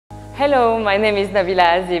Hello, my name is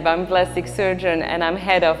Nabila Azib. I'm a plastic surgeon and I'm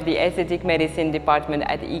head of the aesthetic medicine department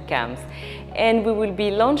at ECAMS. And we will be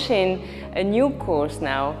launching a new course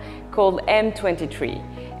now called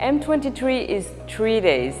M23. M23 is 3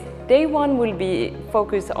 days. Day 1 will be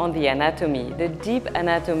focused on the anatomy, the deep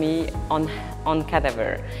anatomy on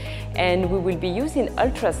cadaver. And we will be using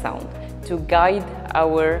ultrasound to guide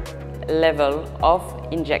our level of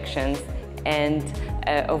injections and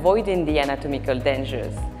avoiding the anatomical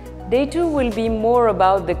dangers. Day 2 will be more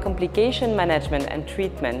about the complication management and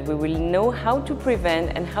treatment. We will know how to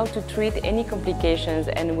prevent and how to treat any complications,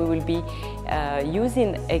 and we will be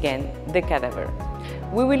using again the cadaver.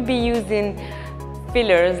 We will be using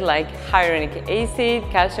fillers like hyaluronic acid,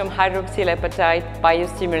 calcium hydroxyapatite,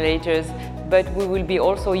 biostimulators, but we will be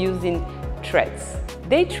also using threads.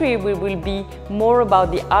 Day 3 we will be more about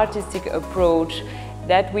the artistic approach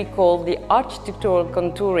that we call the architectural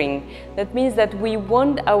contouring. That means that we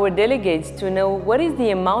want our delegates to know what is the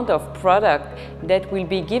amount of product that will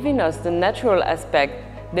be giving us the natural aspect,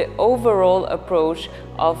 the overall approach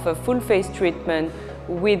of a full face treatment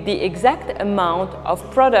with the exact amount of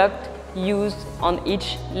product used on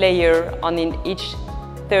each layer, in each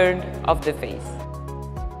third of the face.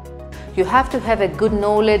 You have to have a good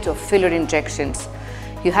knowledge of filler injections.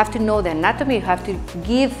 You have to know the anatomy, you have to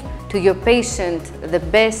give to your patient the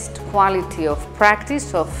best quality of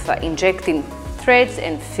practice of injecting threads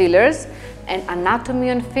and fillers. And anatomy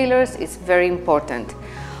on fillers is very important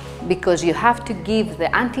because you have to give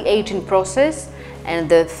the anti-aging process and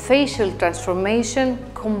the facial transformation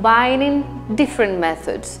combining different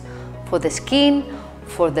methods for the skin,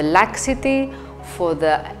 for the laxity, for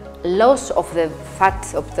the loss of the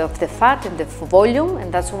fat, and the volume,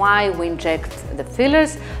 and that's why we inject the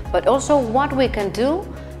fillers. But also what we can do,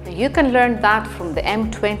 you can learn that from the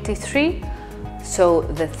M23, so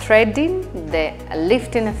the threading, the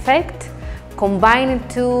lifting effect, combining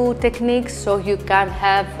two techniques so you can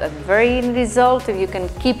have a very result and you can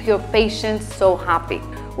keep your patients so happy.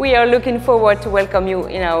 We are looking forward to welcome you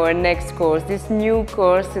in our next course, this new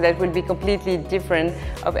course that will be completely different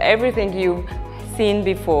of everything you've seen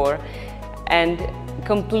before, and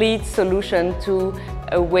complete solution to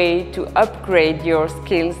a way to upgrade your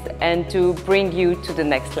skills and to bring you to the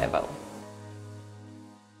next level.